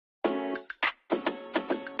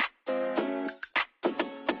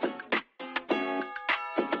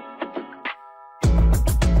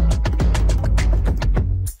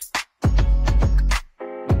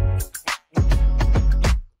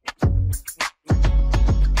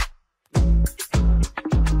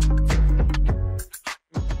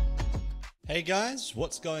Hey guys,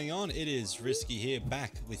 what's going on? It is RiiSki here,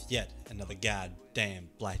 back with yet another goddamn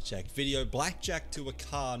Blackjack video. Blackjack to a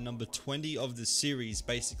car, number 20 of the series.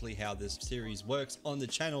 Basically how this series works on the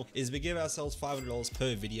channel is we give ourselves $500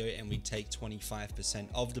 per video and we take 25%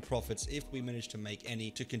 of the profits if we manage to make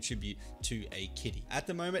any to contribute to a kitty. At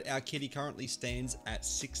the moment, our kitty currently stands at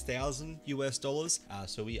 $6,000 US.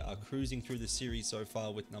 So we are cruising through the series so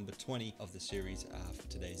far with number 20 of the series for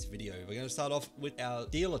today's video. We're going to start off with our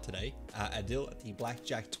dealer today. A deal at the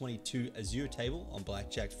Blackjack 22 Azure table on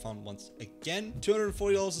Blackjack Fun once again.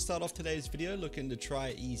 $240 to start off today's video. Looking to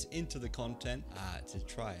try ease into the content to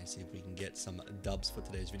try and see if we can get some dubs for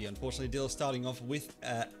today's video. Unfortunately, dealer starting off with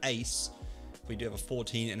ace. We do have a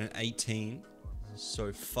 14 and an 18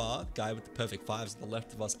 so far. Guy with the perfect fives at the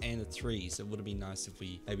left of us and the threes. It would have been nice if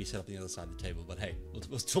we maybe set up on the other side of the table, but hey,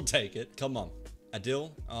 we'll still take it. Come on. A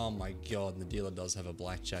deal? Oh my god, and the dealer does have a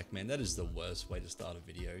blackjack, man. That is the worst way to start a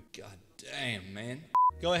video. God damn, man.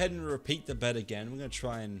 Go ahead and repeat the bet again. We're going to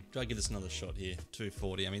try and give this another shot here.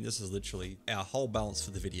 240. I mean, this is literally our whole balance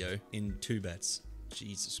for the video in 2 bets.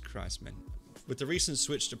 Jesus Christ, man. With the recent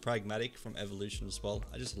switch to pragmatic from Evolution as well,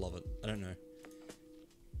 I just love it. I don't know.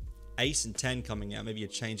 Ace and 10 coming out. Maybe a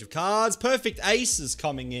change of cards. Perfect aces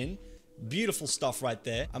coming in. Beautiful stuff right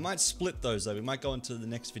there. I might split those though. We might go into the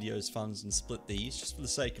next video's funds and split these just for the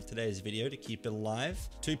sake of today's video to keep it alive.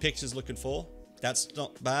 2 pictures looking for. That's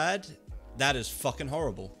not bad. That is fucking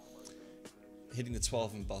horrible. Hitting the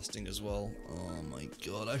 12 and busting as well. Oh my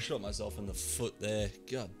god, I shot myself in the foot there.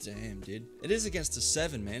 God damn, dude. It is against a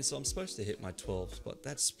 7, man, so I'm supposed to hit my 12s, but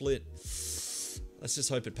that split, let's just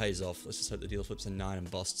hope it pays off. Let's just hope the deal flips a 9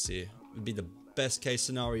 and busts here. It would be the best case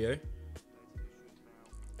scenario.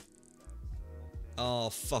 Oh,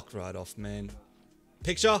 fuck right off, man.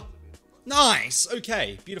 Picture. Nice.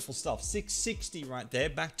 Okay, beautiful stuff. 660 right there.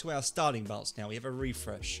 Back to our starting balance now. We have a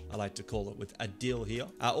refresh, I like to call it, with a deal here.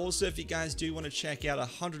 Also, if you guys do want to check out a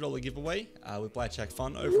 $100 giveaway with Blackjack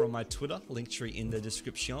Fun over on my Twitter, linktree in the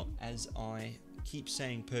description, as I keep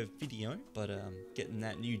saying per video, but getting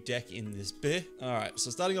that new deck in this bit. All right, so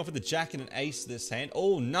starting off with the jack and an ace this hand.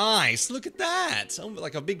 Oh, nice. Look at that.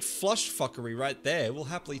 Like a big flush fuckery right there. We'll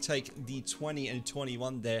happily take the 20 and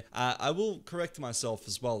 21 there. I will correct myself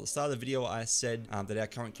as well. At the start of the video, I said that our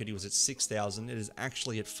current kitty was at 6,000. It is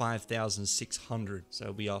actually at 5,600.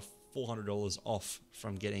 So we are $400 off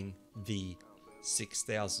from getting the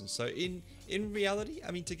 6,000. So in reality, I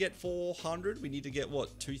mean, to get 400, we need to get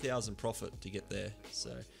what, 2,000 profit to get there. So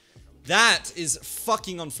that is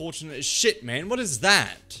fucking unfortunate as shit, man. What is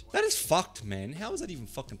that? That is fucked, man. How is that even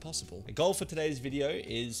fucking possible? The goal for today's video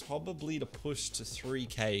is probably to push to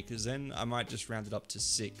 3k, because then I might just round it up to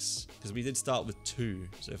 6, because we did start with 2.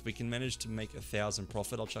 So if we can manage to make 1,000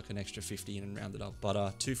 profit, I'll chuck an extra 50 in and round it up. But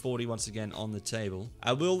 240 once again on the table.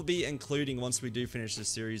 I will be including, once we do finish this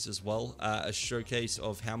series as well, a showcase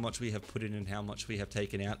of how much we have put in and how much we have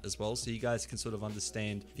taken out as well, so you guys can sort of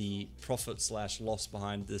understand the profit slash loss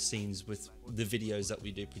behind the scenes with the videos that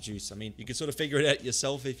we do produce. I mean, you can sort of figure it out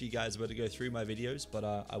yourself if you guys were to go through my videos, but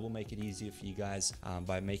I will make it easier for you guys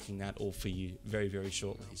by making that all for you very, very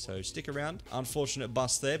shortly. So stick around. Unfortunate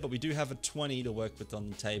bust there, but we do have a 20 to work with on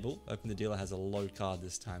the table. Hoping the dealer has a low card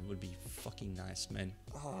this time. Would be fucking nice, man.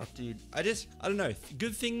 Oh, dude. I don't know.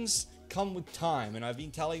 Good things come with time, and I've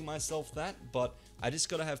been telling myself that, but I just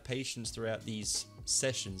gotta have patience throughout these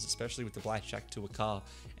sessions, especially with the blackjack to a car,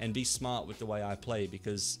 and be smart with the way I play,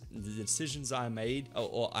 because the decisions I made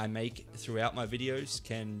or I make throughout my videos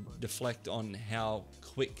can deflect on how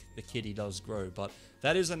quick the kitty does grow. But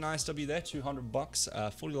that is a nice W there, 200 bucks,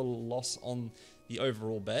 fully loss on the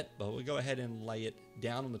overall bet, but we'll go ahead and lay it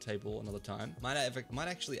down on the table another time. Might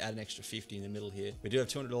actually add an extra 50 in the middle here. We do have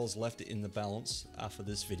 $200 left in the balance for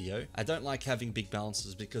this video. I don't like having big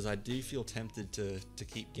balances because I do feel tempted to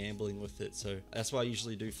keep gambling with it. So that's why I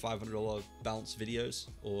usually do $500 balance videos,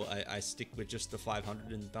 or I stick with just the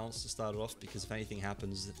 500 in the balance to start it off, because if anything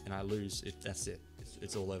happens and I lose, that's it.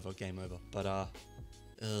 It's all over, game over. But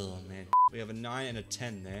oh man. We have a 9 and a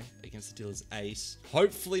 10 there against the dealer's ace.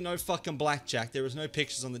 Hopefully no fucking blackjack. There is no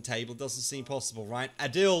pictures on the table. Doesn't seem possible, right?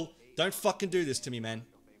 Adil, don't fucking do this to me, man.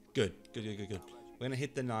 Good. We're gonna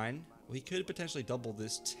hit the 9. We could potentially double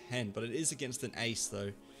this 10, but it is against an ace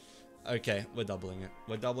though. Okay, we're doubling it.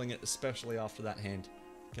 We're doubling it, especially after that hand.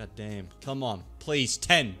 God damn. Come on, please,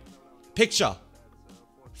 10. Picture.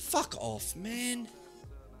 Fuck off, man.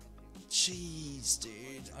 Jeez,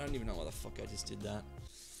 dude. I don't even know why the fuck I just did that.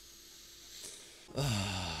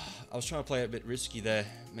 I was trying to play a bit risky there.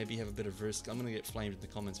 Maybe have a bit of risk. I'm going to get flamed in the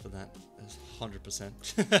comments for that.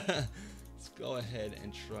 100%. Let's go ahead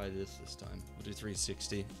and try this time. We'll do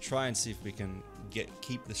 360. Try and see if we can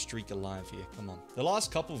keep the streak alive here. Come on. The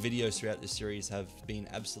last couple videos throughout this series have been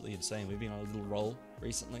absolutely insane. We've been on a little roll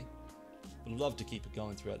recently. Would love to keep it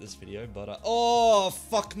going throughout this video, but oh,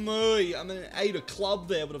 fuck me. I'm an 8 of club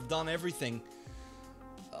there, would have done everything.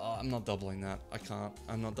 Oh, I'm not doubling that. I can't.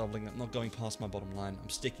 I'm not doubling it. I'm not going past my bottom line. I'm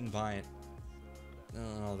sticking by it.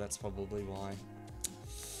 Oh, that's probably why.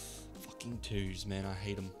 Fucking 2s, man. I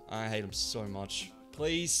hate them. I hate them so much.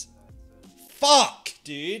 Please. Fuck,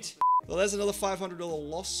 dude. Well, there's another $500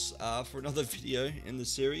 loss for another video in the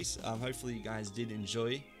series. Hopefully you guys did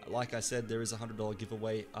enjoy. Like I said, there is a $100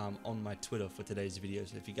 giveaway on my Twitter for today's video.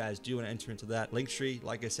 So if you guys do want to enter into that, link tree,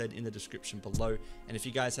 like I said, in the description below. And if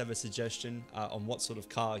you guys have a suggestion on what sort of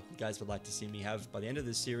car you guys would like to see me have by the end of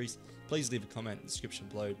this series, please leave a comment in the description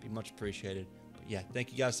below. It'd be much appreciated. But yeah,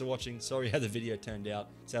 thank you guys for watching. Sorry how the video turned out.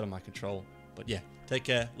 It's out of my control. But yeah, take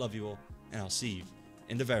care. Love you all. And I'll see you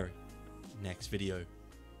in the very next video.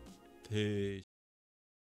 Peace.